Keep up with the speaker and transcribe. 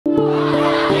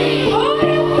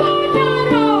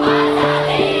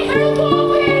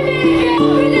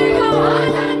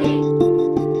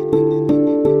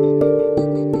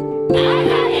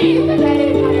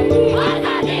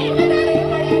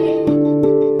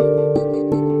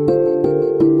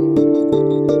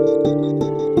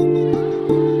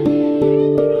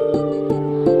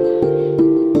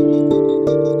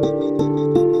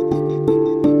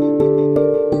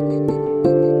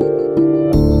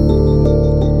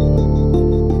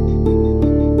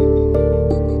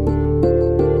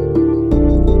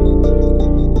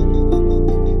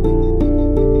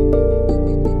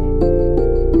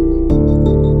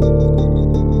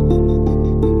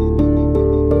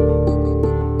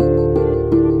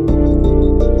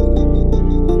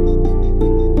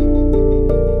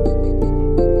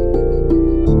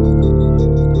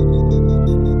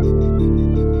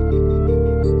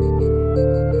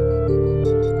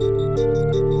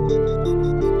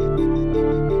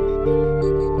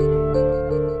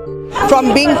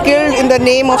from being killed in the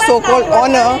name of so-called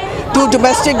honor to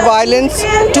domestic violence,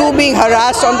 to being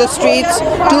harassed on the streets,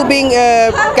 to being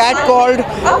catcalled,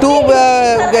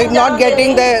 to not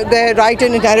getting their right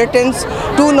in inheritance,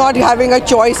 to not having a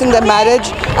choice in their marriage.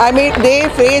 I mean, they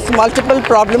face multiple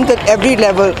problems at every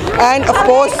level, and of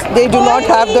course they do not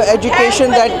have the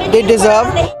education that they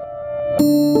deserve.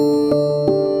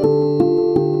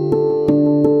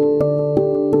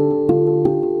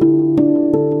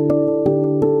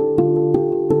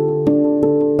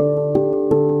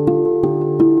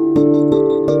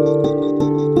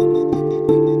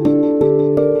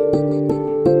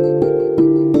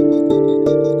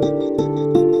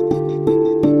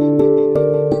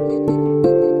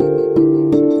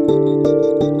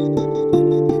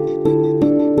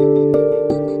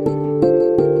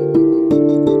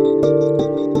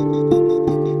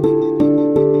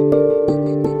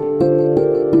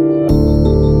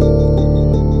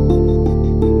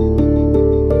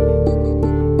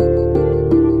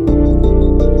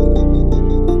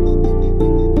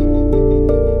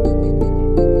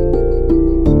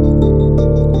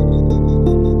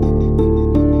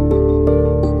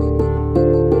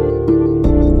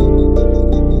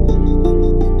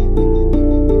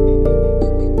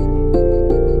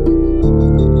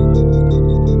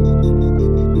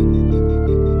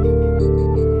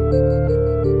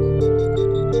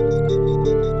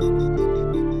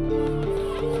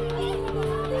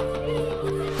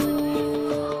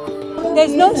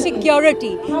 There's no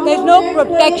security, there's no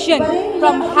protection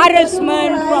from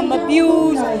harassment, from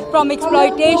abuse, from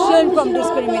exploitation, from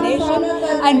discrimination.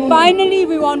 And finally,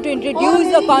 we want to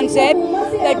introduce the concept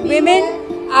that women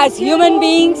as human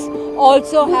beings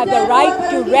also have the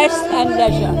right to rest and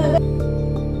leisure.